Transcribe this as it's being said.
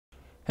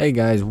Hey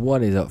guys,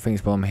 what is up?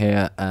 Thingsbomb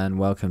here, and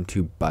welcome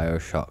to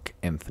BioShock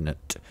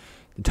Infinite.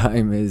 The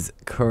time is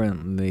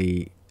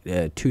currently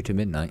 2 to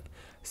midnight,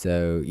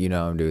 so you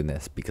know I'm doing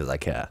this because I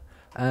care.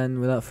 And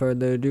without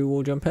further ado,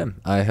 we'll jump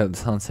in. I hope the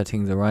sound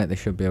settings are right. They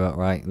should be about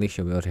right. At least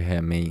you'll be able to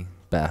hear me.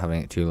 Better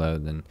having it too low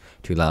than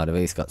too loud. I've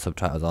at least got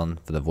subtitles on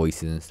for the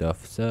voices and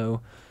stuff,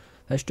 so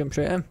let's jump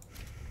straight in.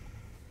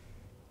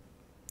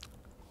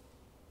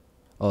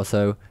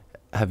 Also,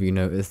 have you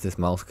noticed this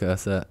mouse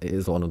cursor? It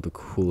is one of the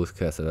coolest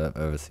cursors I've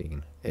ever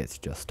seen. It's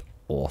just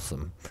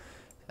awesome.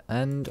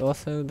 And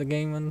also the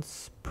game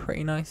runs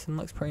pretty nice and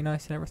looks pretty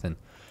nice and everything.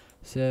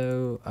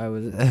 So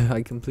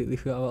I completely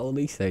forgot about all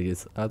these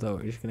stages. I thought we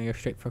were just gonna go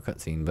straight for a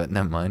cutscene, but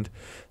never mind.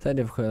 So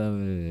difficult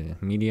level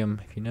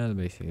medium, if you know the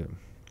basics.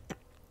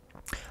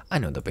 I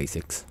know the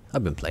basics.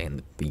 I've been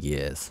playing for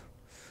years.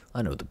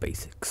 I know the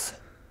basics.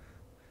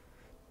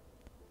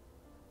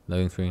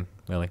 Loading screen,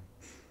 really?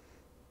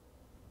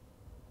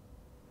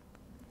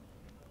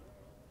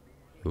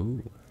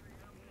 Ooh.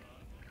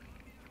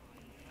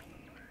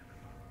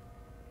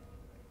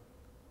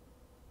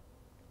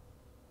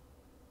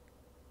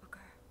 Booker,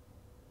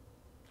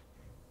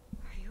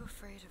 are you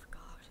afraid of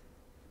God?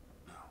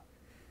 No.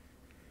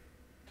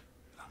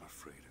 I'm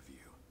afraid of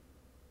you.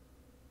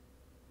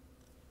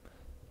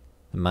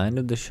 The mind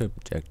of the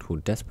subject will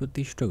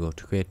desperately struggle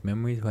to create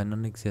memories where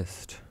none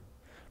exist.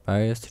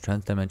 Barriers to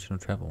transdimensional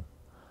travel.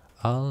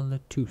 Al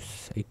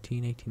Latus,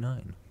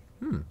 1889.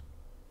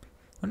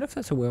 I wonder if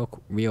that's a real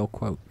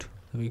quote.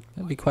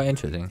 That'd be quite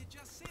interesting.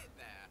 As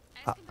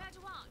compared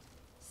to what?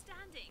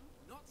 Standing?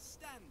 Not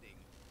standing,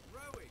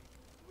 rowing.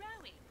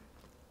 Rowing?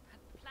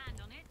 Hadn't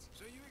planned on it.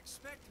 So you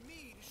expect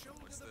me to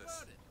shoulder the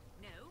burden?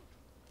 No.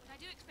 But I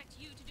do expect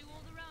you to do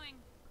all the rowing.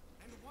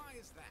 And why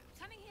is that?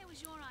 Coming here was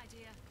your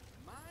idea.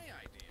 My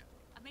idea.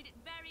 I've made it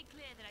very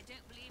clear that I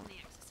don't believe in the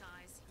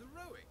exercise. The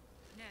rowing.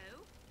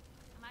 No.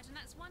 Imagine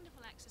that's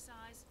wonderful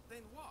exercise.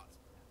 Then what?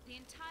 The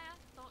entire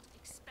thought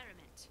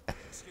experiment.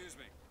 Excuse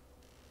me.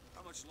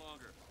 How much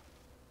longer?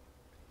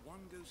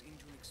 One goes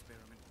into an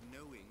experiment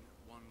knowing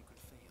one could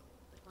fail.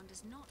 But one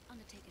does not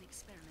undertake an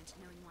experiment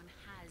knowing one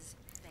has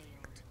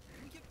failed.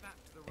 Can we get back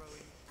to the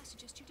rowing? I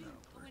suggest you do,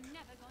 or we're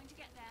never going to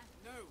get there.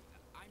 No,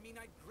 I mean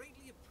I'd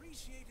greatly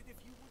appreciate it if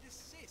you would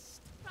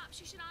assist. Perhaps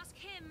you should ask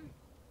him.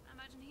 I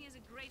imagine he has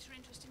a greater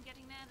interest in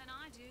getting there than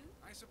I do.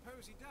 I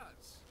suppose he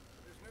does.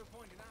 But there's no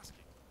point in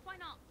asking.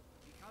 Why not?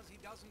 Because he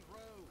doesn't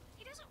row.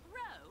 He doesn't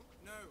row?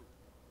 No,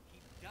 he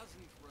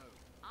doesn't row.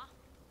 Ah,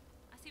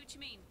 I see what you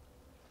mean.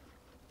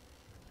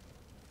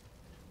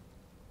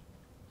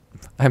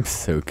 I'm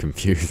so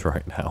confused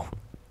right now.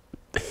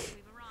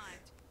 We've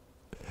arrived.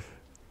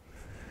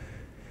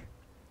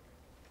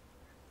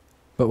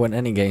 But when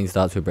any game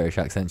starts with British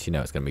accents, you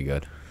know it's gonna be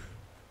good.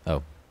 Oh,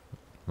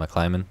 am I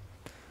climbing?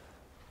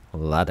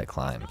 Ladder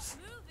climbs.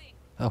 Stop moving.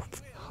 Oh,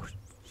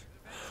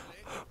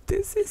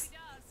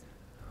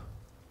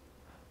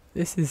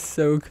 this is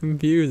so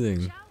confusing.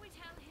 Shall we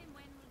tell him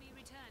when we'll be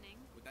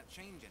returning? Would that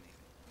change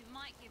anything? It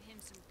might give him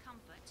some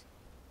comfort.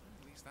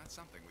 At least that's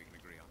something we can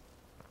agree on.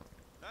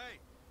 Hey,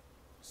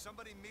 is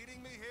somebody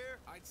meeting me here?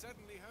 I'd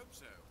certainly hope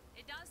so.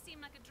 It does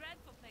seem like a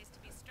dreadful place to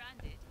be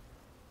stranded.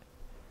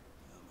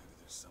 Well, maybe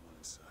there's someone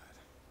inside.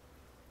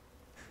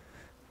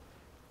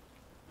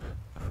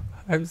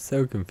 I'm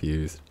so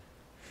confused.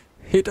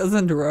 He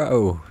doesn't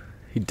row.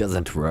 He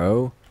doesn't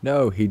row?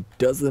 No, he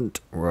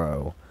doesn't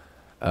row.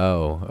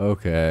 Oh,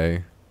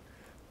 okay.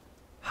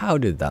 How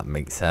did that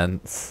make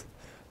sense?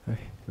 I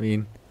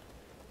mean,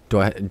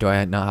 do I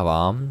not have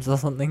arms or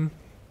something?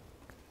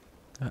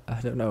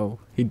 I don't know.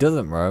 He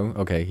doesn't row.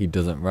 Okay, he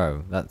doesn't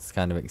row. That's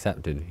kind of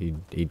accepted.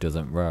 He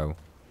doesn't row.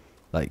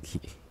 Like he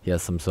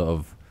has some sort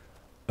of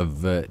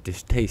overt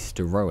distaste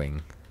to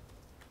rowing.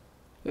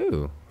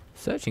 Ooh,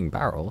 searching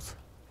barrels.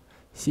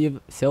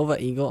 Silver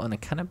eagle and a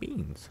can of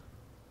beans.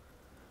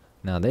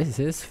 Now this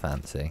is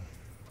fancy.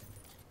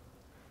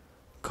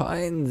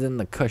 Coins in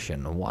the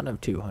cushion, 1 of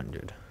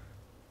 200.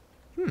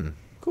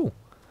 Cool.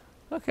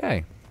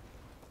 Okay.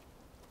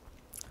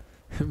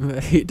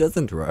 He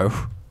doesn't row.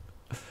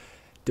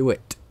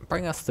 DeWitt,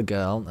 bring us the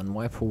girl and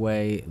wipe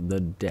away the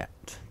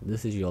debt.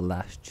 This is your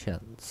last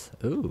chance.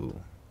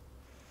 Ooh.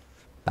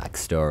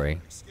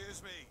 Backstory.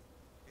 Excuse me,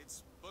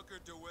 it's Booker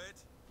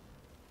DeWitt.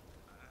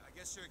 I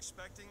guess you're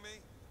expecting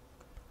me?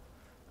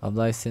 Of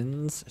thy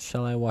sins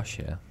shall I wash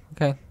you.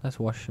 Okay, let's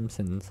wash some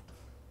sins.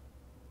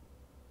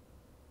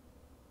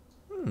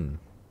 I'm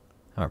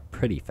a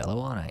pretty fellow,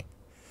 aren't I?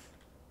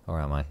 Or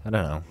am I? I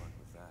don't know.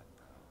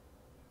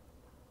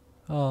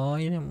 Oh,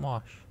 you didn't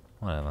wash.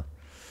 Whatever.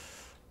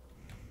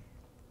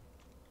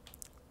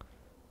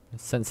 The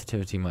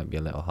sensitivity might be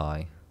a little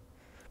high.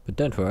 But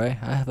don't worry,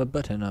 I have a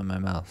button on my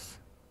mouse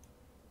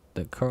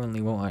that currently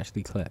won't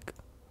actually click.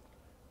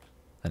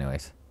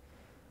 Anyways.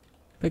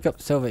 Pick up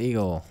Silver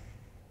Eagle.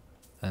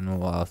 And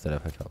what else did I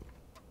pick up?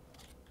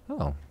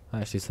 Oh,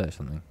 I actually searched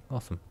something.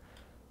 Awesome.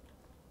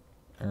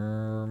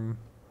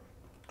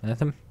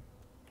 Anything?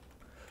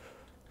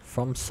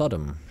 From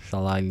Sodom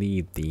shall I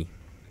lead thee.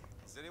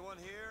 Is anyone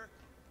here?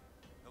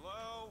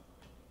 Hello?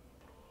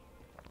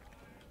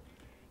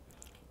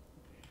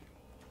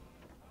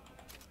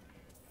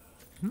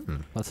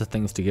 Lots of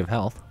things to give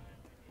health.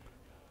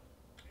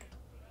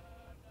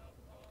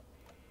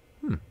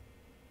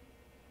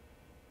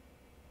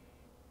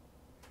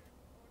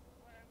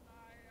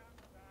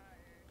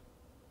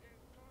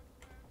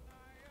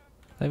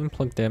 I even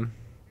plugged in.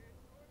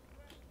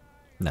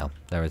 No,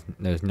 there's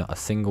not a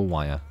single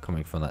wire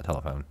coming from that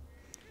telephone.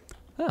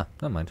 Ah,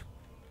 never mind.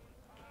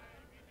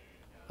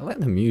 I like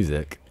the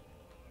music.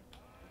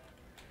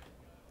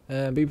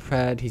 Be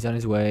prepared, he's on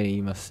his way,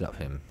 you must stop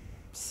him.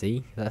 C?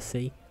 Is that a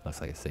C?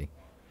 Looks like a C.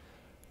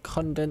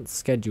 Condensed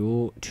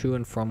schedule to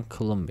and from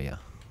Colombia.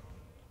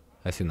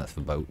 I assume that's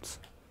for boats.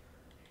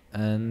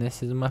 And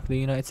this is a map of the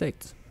United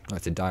States. Oh,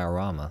 it's a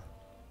diorama,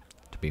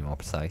 to be more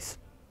precise.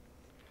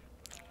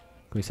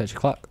 Can we search a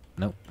clock?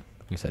 Nope.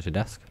 Can we search a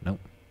desk? Nope.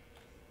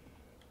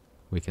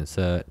 We can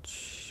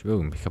search... Ooh,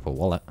 and pick up a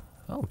wallet.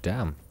 Oh,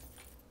 damn.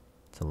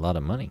 It's a lot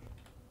of money.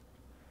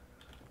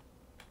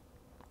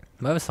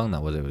 Whatever song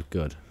that was, it was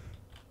good.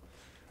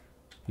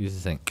 Use the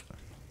sync.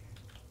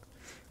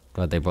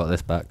 Glad they brought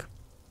this back.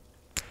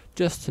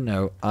 Just to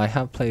know, I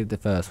have played the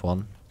first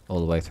one all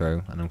the way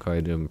through, and I'm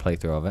currently doing a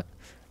playthrough of it,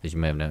 as you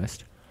may have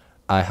noticed.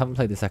 I haven't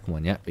played the second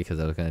one yet,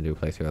 because I was going to do a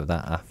playthrough of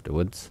that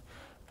afterwards.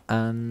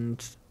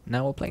 And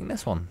now we're playing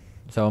this one.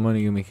 So I'm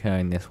only going to be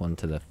carrying this one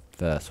to the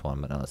first one,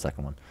 but not the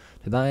second one.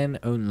 To thine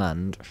own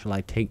land shall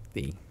I take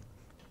thee.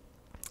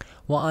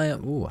 What I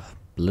am... Ooh,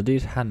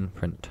 bloodied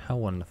handprint. How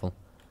wonderful.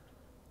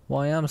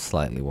 What I am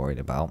slightly worried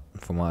about,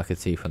 from what I could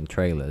see from the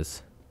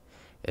trailers,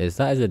 is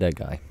that is a dead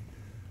guy.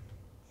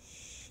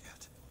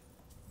 Shit.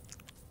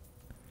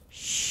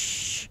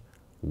 Shh.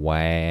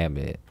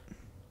 Wabbit.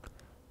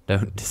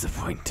 Don't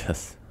disappoint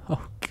us.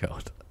 Oh,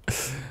 God.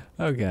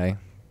 Okay.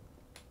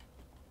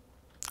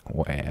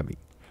 Wabby.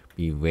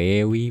 Be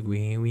very,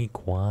 very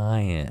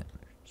quiet.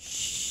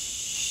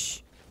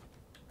 Shh.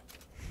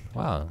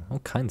 Wow, all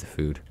kinds of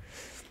food.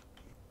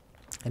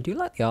 I do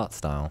like the art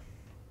style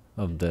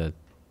of the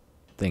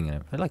thing.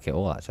 I like it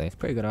all, actually. It's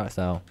pretty good art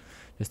style,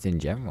 just in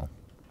general.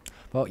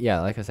 But yeah,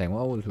 like I was saying,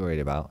 what I was worried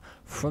about,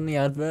 from the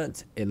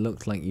adverts, it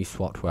looked like you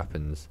swapped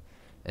weapons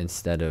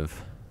instead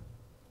of,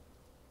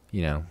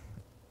 you know,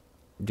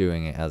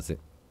 doing it as it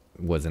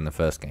was in the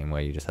first game,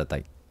 where you just had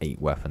like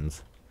 8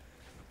 weapons.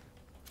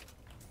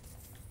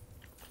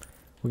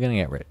 We're gonna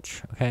get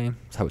rich, okay?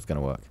 That's how it's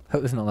gonna work.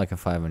 Hope there's not like a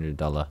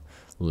 $500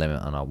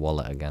 limit on our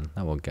wallet again.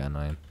 That will get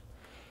annoying.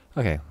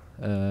 Okay,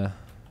 can I...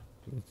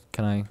 Wait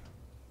a minute,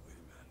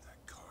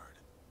 that card.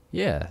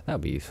 Yeah, that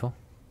would be useful.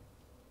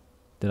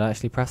 Did I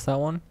actually press that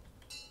one?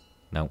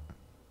 No.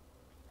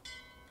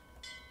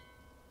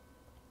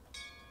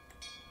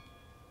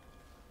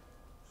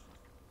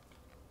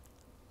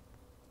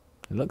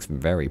 It looks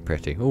very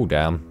pretty. Oh,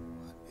 damn.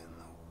 What in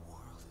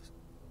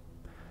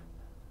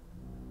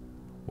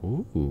the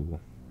world is... Ooh.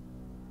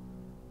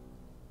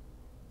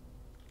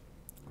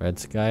 Red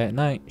sky at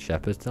night,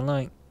 shepherd's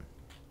delight.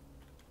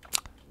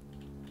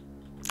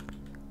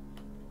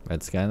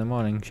 Red sky in the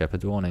morning,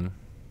 shepherd's warning.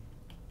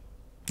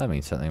 That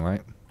means something,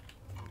 right?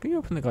 Can you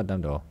open the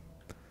goddamn door?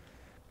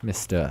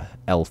 Mr.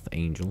 Elf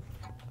Angel.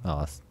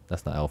 Oh,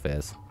 that's not elf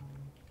ears.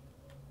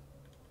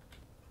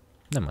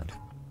 Never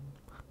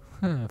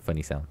mind.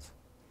 Funny sounds.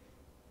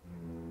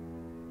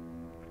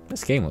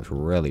 This game looks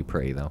really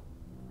pretty, though.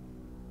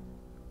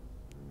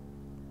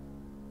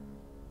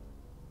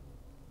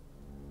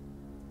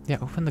 Yeah,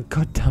 open the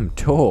goddamn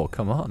door,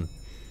 come on.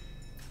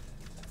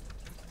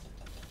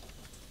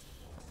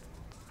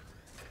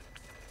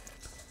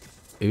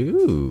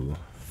 Ooh,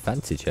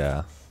 fancy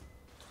chair.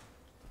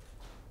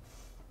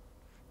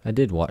 I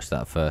did watch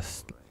that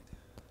first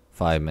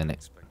 5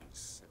 minutes.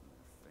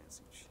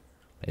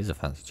 It is a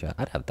fancy chair.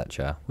 I'd have that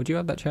chair. Would you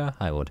have that chair?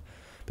 I would.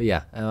 But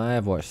yeah, I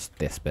have watched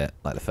this bit,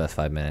 like the first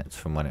 5 minutes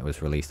from when it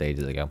was released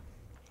ages ago.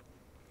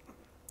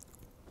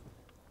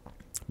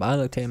 But I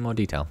looked at it in more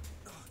detail.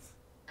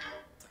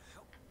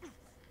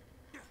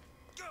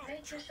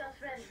 Make yourself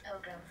ready,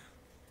 Pilgrim.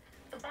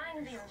 The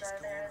bindings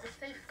are there as a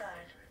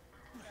safeguard.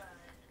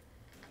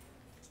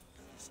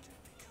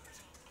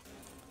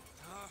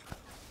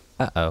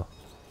 Uh-oh.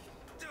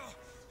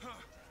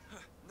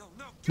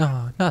 No,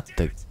 No, not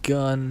the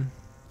gun.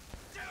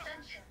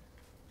 Ascension.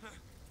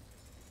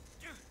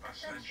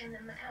 Ascension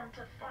in the count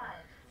of 5.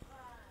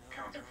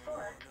 Count of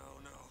 4.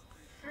 no.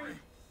 3,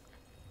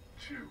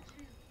 2,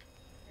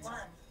 1.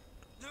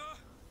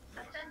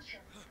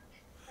 Ascension.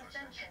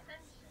 Ascension.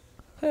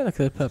 Hey, look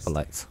at the purple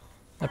lights.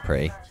 They're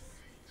pretty.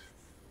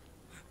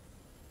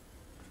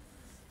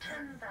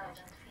 10,000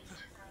 feet.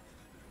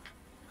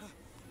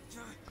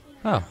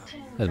 Oh,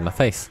 there's my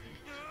face.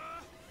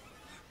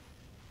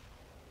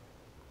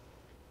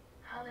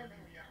 Hallelujah.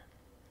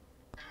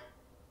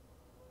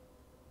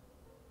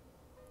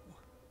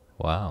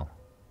 Wow.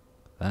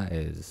 That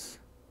is...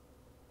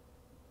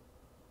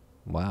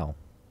 Wow.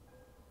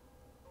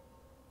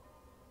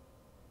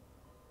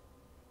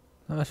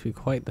 That must be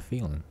quite the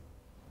feeling.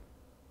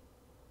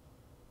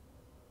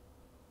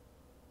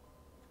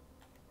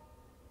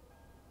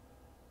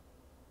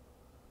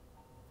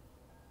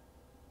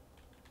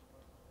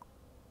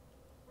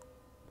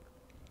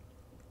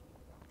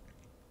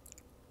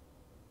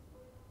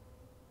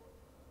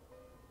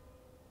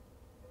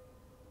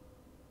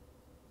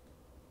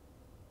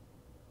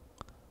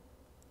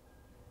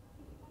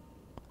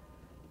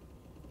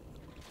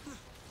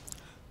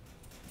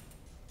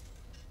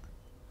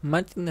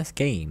 Imagine this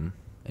game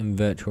in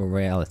virtual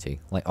reality,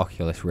 like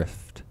Oculus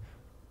Rift,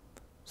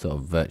 sort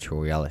of virtual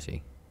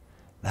reality.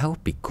 That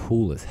would be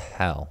cool as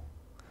hell.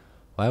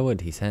 Why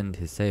would he send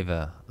his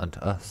saviour unto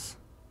us,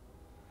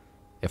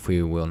 if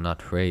we will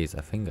not raise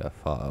a finger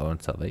for our own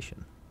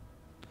salvation?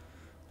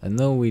 And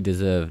though we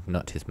deserve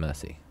not his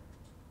mercy,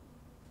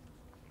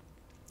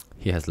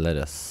 he has led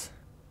us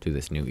to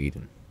this new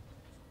Eden.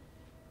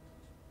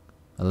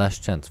 A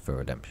last chance for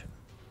redemption.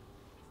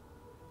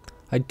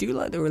 I do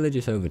like the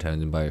religious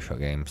overtones in BioShock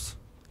games.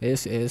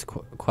 It is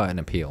quite an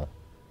appeal.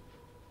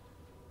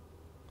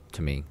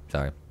 To me,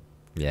 sorry.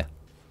 Yeah.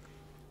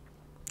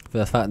 For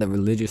the fact that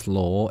religious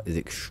lore is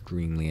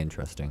extremely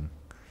interesting.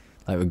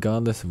 Like,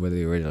 regardless of whether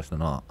you're religious or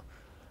not.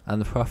 And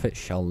the prophet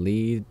shall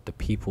lead the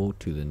people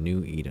to the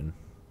new Eden.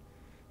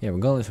 Yeah,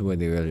 regardless of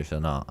whether you're religious or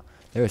not,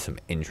 there is some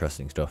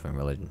interesting stuff in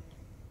religion.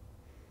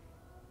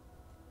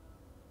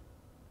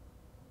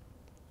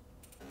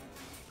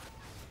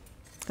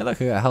 Hey,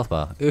 look, I got a health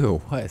bar.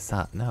 Ooh, what is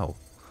that? No.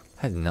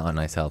 That is not a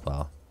nice health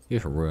bar. You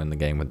just ruined the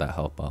game with that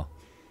health bar.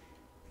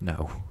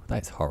 No,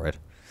 that's horrid.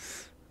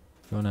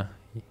 You wanna...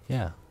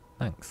 Yeah,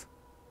 thanks.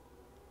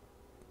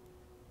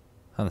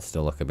 And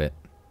still look a bit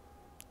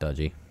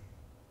dodgy.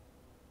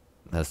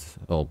 That's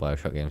all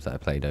BioShock games that I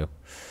play do.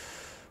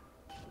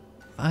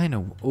 I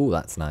know. Ooh,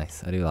 that's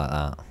nice. I do like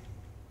that.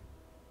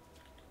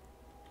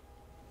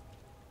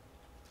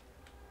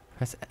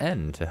 Press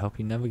N to help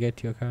you navigate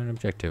to your current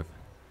objective.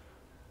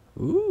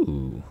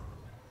 Ooh.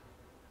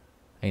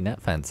 Ain't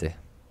that fancy?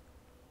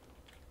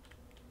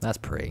 That's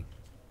pretty.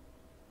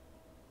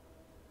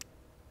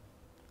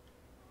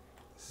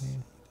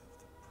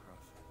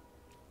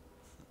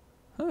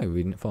 Oh, you're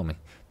reading it for me.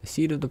 The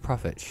seed of the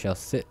prophet shall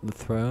sit the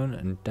throne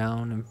and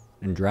drown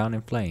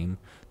in flame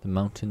the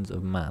mountains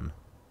of man.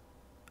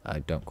 I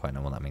don't quite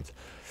know what that means.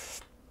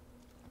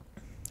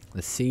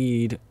 The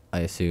seed, I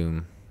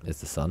assume,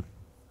 is the son.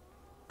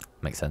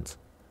 Makes sense.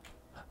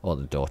 Or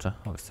the daughter,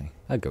 obviously.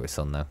 I'd go with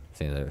son though,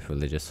 seeing that it's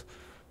religious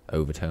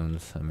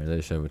overtones, and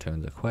religious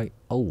overtones are quite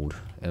old,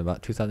 in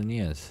about 2,000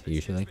 years,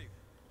 usually.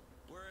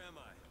 Where am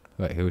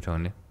I? Wait, who are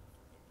talking to?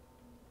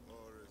 Or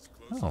as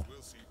close Oh. as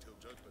we'll see till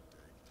Judgment Day.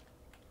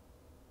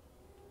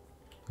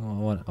 Oh, I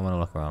want to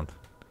look around.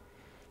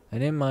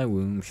 And in my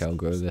womb shall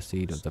grow the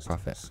seed of the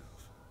prophet.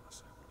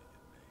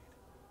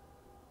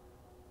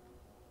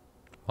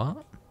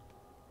 What?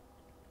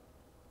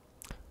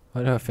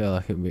 Why do I feel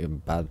like it would be a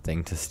bad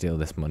thing to steal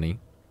this money?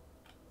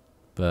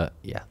 But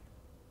yeah.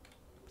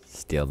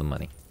 Steal the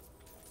money.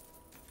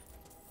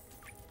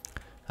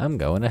 I'm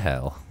going to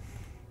hell.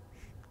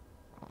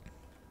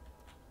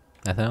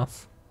 Nothing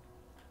else?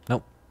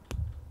 Nope.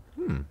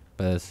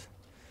 There's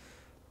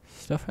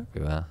stuff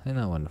everywhere. Isn't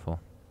that wonderful?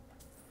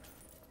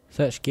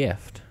 Search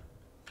gift.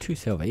 2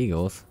 silver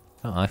eagles.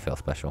 Oh, I feel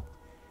special.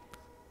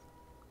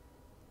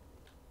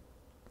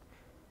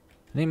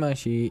 And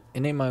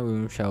in my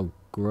womb shall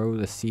grow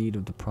the seed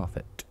of the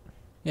prophet.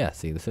 Yeah,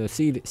 see, so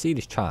seed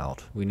is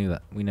child. We knew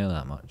that. We know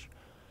that much.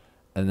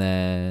 And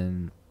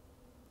then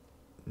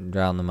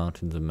drown the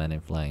mountains of men in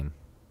flame.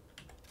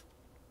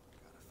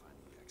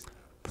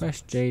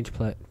 Press J to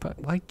play.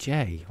 Why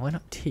J? Why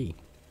not T?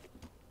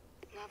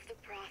 Love the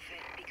prophet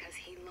because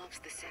he loves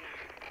the sinner.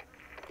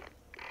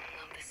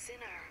 Love the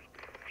sinner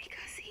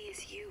because he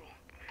is you.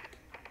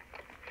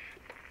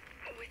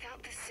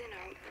 Without the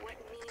sinner, what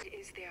need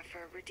is there for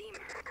a redeemer?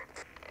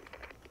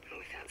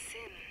 Without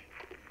sin,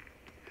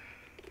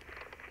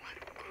 what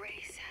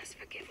grace has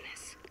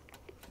forgiveness?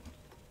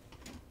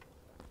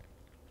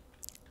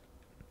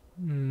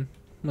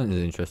 Not as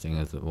interesting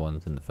as the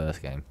ones in the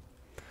first game.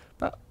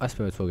 But I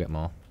suppose we'll get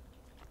more.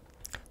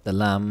 The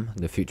lamb,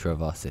 the future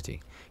of our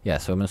city. Yeah,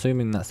 so I'm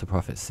assuming that's the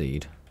prophet's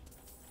seed.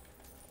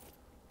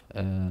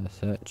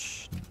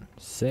 Search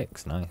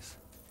 6, nice.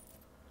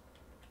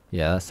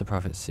 Yeah, that's the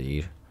prophet's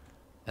seed.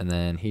 And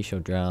then he shall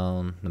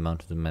drown the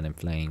mountains of men in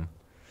flame.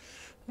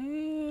 I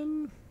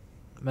don't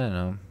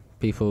know.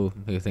 People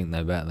who think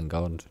they're better than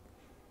God,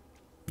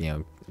 you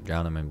know,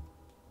 drown them in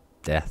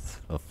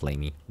death or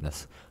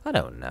flaminess. I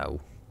don't know.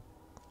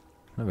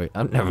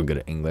 I'm never good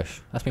at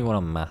English. Ask me one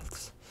on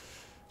maths.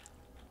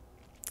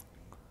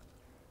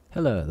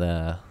 Hello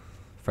there,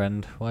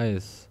 friend. Why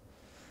is...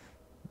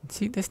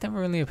 See, this never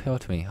really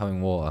appealed to me,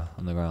 having water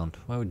on the ground.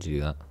 Why would you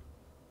do that?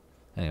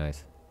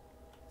 Anyways.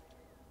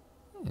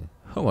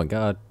 Oh my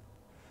god.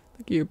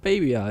 Look at your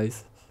baby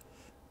eyes.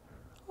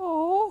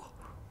 Oh,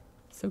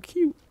 so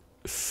cute.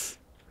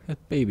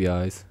 Baby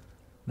eyes.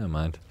 Never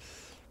mind.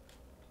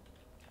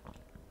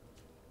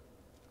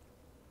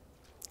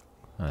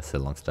 Oh, that's a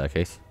long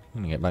staircase.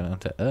 I'm gonna get back down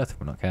to Earth if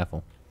we're not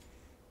careful.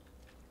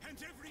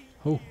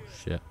 Oh,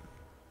 shit.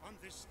 On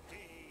this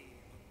day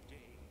of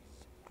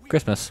days,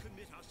 Christmas.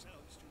 commit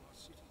ourselves to our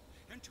city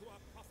and to our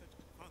prophet,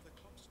 Father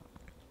Thompson.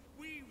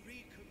 We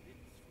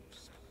recommit through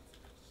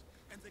sacrifice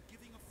and the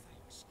giving of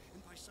thanks, and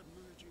by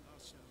submerging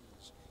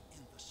ourselves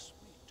in the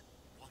sweet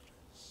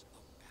waters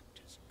of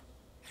baptism.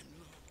 And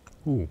lo,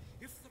 Ooh.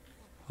 if the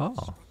prophet Ah.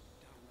 struck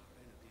down our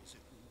enemies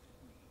at wounded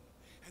knee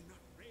and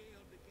not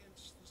railed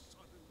against the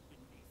Sodom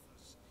beneath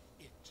us,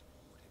 it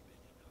would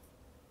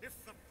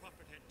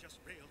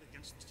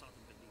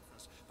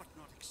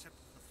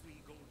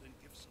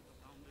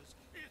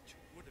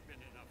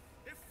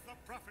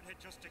prophet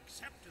had just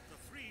accepted the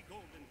 3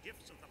 golden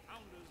gifts of the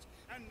founders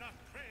and not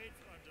prayed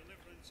for our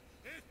deliverance,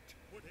 it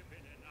would have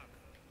been enough.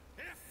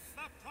 If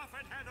the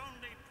prophet had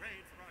only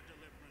prayed for our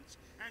deliverance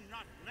and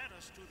not led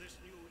us to this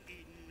new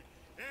Eden,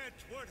 it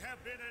would have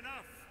been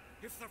enough.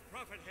 If the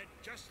prophet had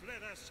just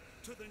led us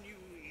to the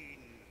new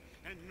Eden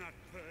and not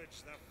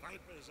purged the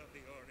vipers of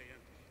the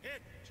Orient,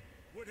 it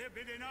would have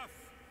been enough.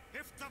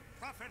 If the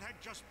prophet had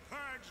just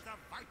purged the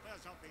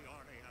vipers of the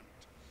Orient,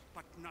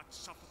 but not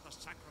suffered the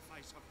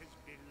sacrifice of his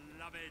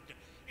beloved,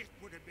 it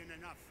would have been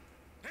enough.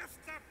 If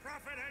the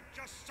prophet had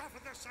just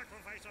suffered the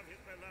sacrifice of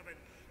his beloved,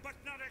 but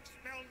not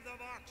expelled the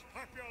vox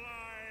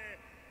populi,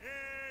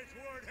 it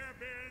would have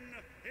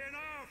been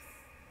enough.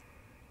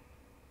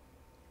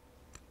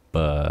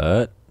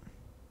 But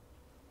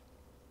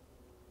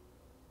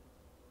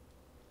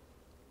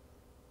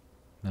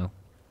no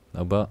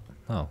but.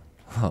 Oh,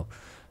 oh,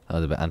 that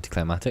was a bit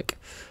anticlimactic.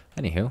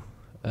 Anywho,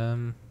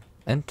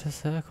 enter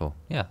circle.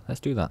 Yeah, let's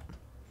do that.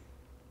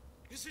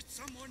 Is it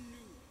someone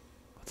new?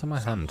 What's on my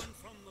hand? Someone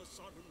from the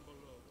Sodom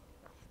below,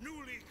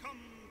 newly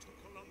come to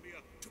Columbia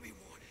to be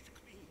washed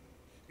clean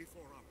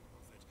before our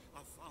prophet,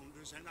 our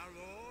founders, and our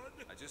Lord?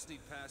 I just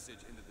need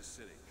passage into the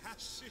city.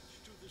 Passage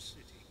to the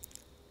city.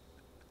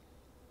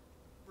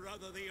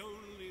 Brother, the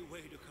only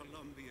way to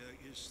Columbia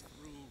is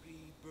through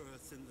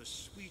rebirth in the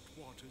sweet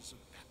waters of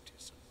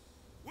baptism.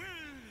 Will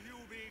you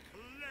be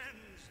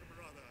cleansed,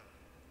 brother?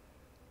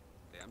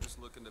 Hey, I'm just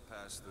looking to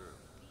pass through.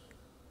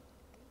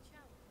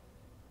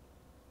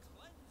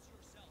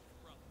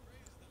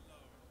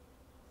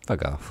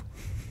 Fuck off.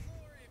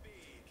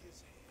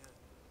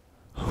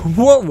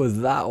 What was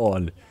that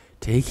one?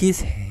 Take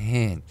his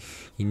hand.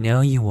 You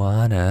know you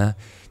wanna.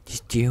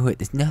 Just do it.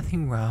 There's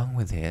nothing wrong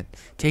with it.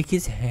 Take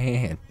his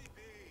hand.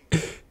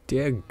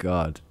 Dear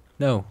God.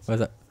 No, where's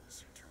that?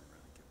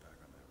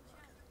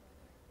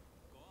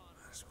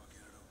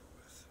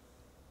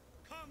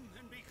 Come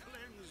and be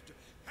cleansed.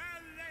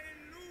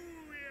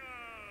 Hallelujah!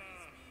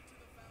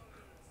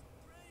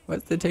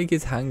 Where's the take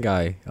his hand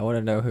guy? I want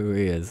to know who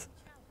he is.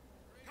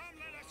 Come,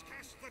 let us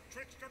cast the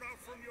trickster out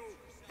from you.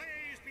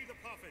 Praise be the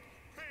prophet.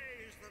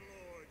 Praise the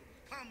Lord.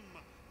 Come,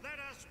 let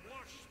us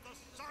wash the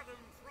Sodom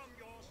from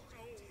your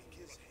soul.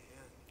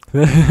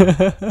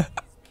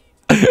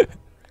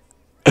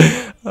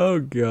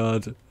 Oh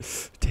God.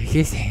 Take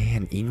his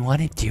hand. You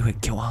want to do it.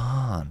 Go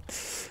on.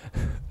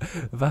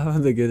 Father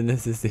the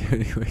goodness is the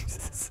only way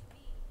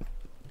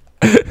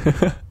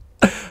to...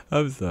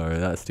 I'm sorry,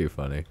 that's too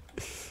funny.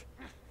 Hey,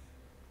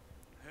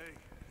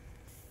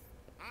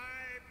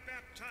 I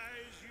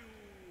baptize you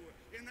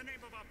in the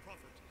name of our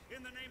prophet,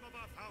 in the name of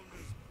our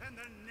founders, and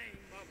the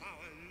name of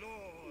our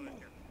Lord.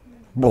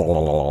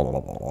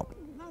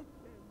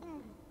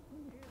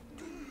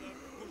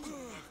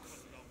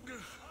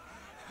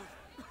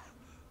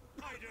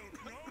 I don't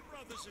know,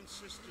 brothers and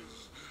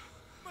sisters,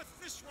 but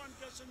this one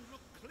doesn't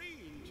look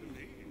clean to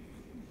me.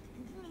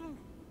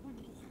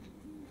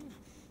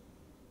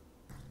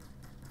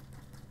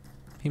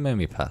 He made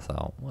me pass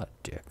out. What a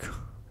dick.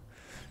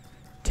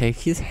 Take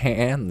his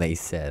hand, they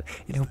said.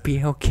 It'll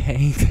be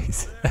okay, they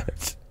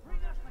said.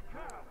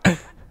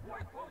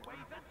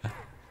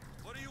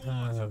 What do you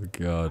want? Oh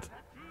God.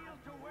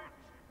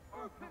 I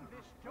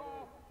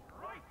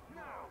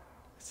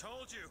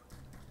told you.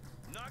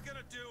 I'm not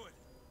gonna do it.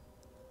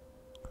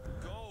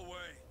 Go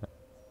away.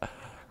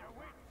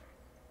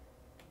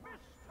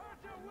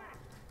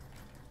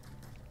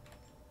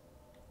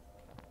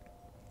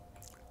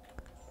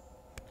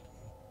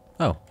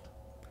 Oh.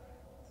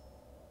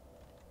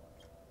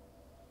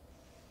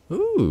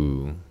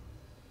 Ooh.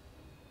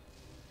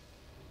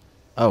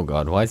 Oh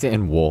God, why is it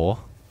in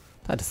war?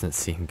 That doesn't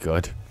seem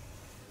good.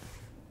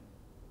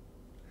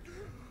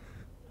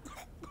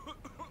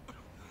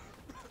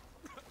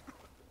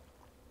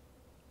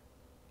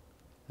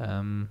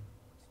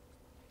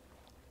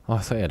 Oh, I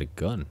thought he had a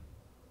gun.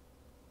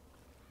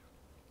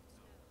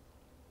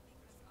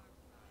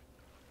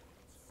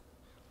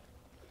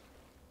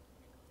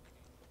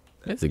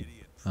 It's a...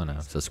 Oh no,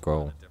 it's a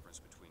scroll. The difference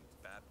between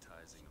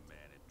baptizing a man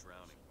and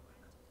drowning one.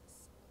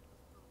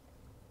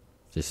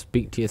 Just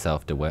speak to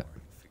yourself, DeWitt.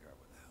 Figure out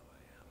what the hell I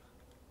am.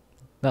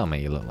 That'll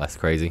make you look less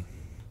crazy. To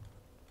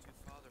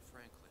Father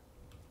Franklin,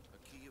 a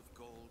key of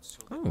gold so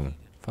that Oh, Eden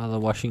Father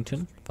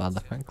Washington, Father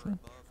Franklin,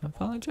 and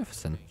Father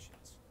Jefferson.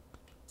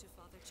 To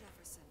Father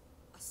Jefferson,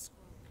 a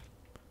scroll,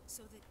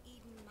 so that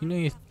Eden You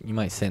know, you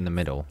might sit in the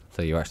middle,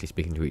 so you're actually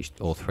speaking to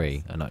all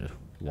three, and not just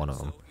one of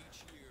them. So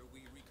each year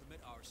we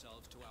recommit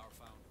ourselves to our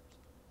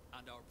founders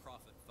and our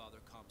prophet, Father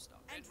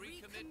Comstock. and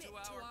recommit to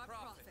our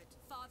prophet,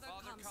 Father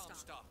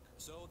Comstock.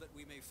 So that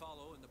we may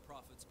follow in the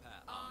prophet's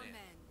path. Amen.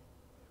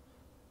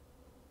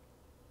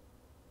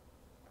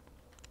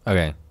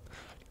 Okay,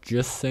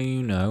 just so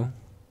you know,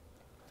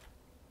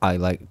 I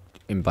like,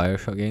 in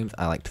BioShock games,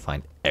 I like to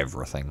find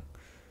everything.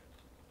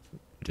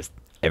 Just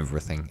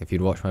everything. If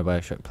you'd watch my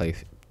BioShock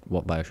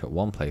BioShock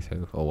 1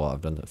 playthrough, or what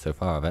I've done so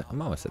far of it,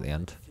 I'm almost at the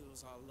end.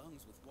 fills our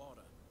lungs with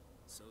water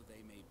so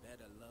they may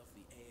better love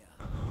the air.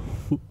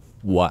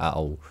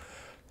 Wow.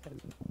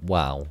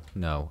 Wow.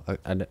 No.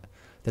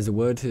 There's a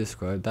word to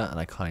describe that, and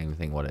I can't even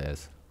think what it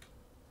is.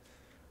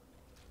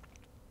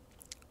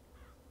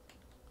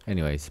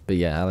 Anyways, but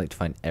yeah, I like to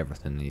find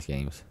everything in these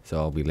games, so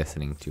I'll be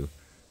listening to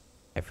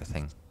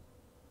everything.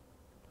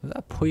 Was that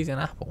a poison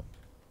apple?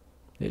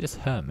 Did it just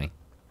hurt me?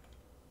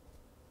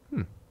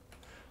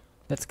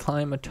 Let's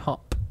climb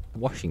atop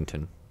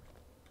Washington,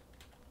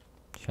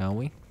 shall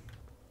we?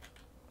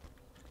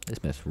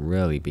 This must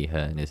really be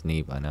hurting his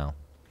knee by now.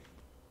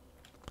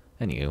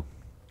 Anywho.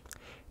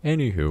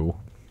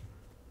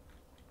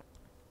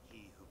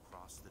 He who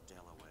crossed the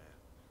Delaware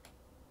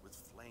with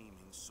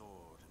flaming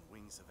sword and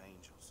wings of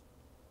angels,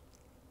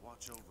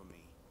 watch over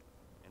me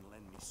and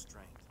lend me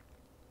strength,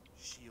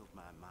 shield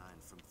my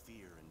mind from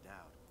fear and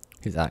doubt.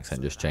 His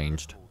accent just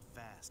changed. Hold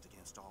fast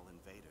against all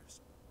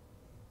invaders.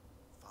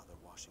 Father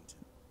Washington,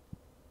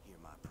 hear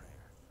my prayer.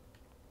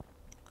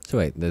 So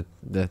wait,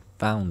 the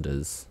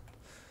founders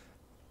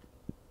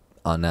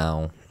are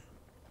now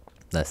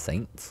the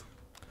saints?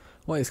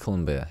 What is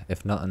Columbia,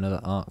 if not another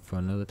arc for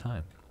another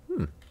time?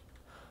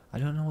 I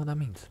don't know what that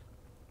means.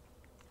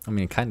 I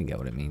mean, I kind of get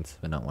what it means,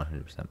 but not 100%.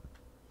 A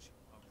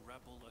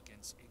rebel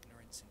against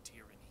ignorance and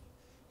tyranny.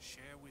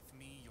 Share with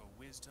me your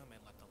wisdom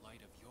and let the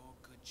light of your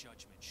good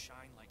judgment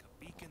shine like a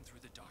beacon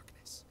through the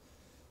darkness.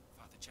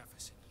 Father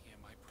Jefferson, hear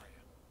my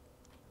prayer.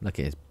 Look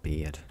at his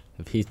beard.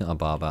 If he's not a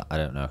barber, I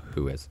don't know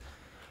who is.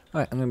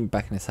 Alright, I'm going to be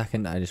back in a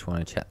second. I just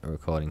want to check the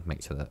recording,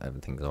 make sure that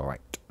everything's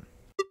alright.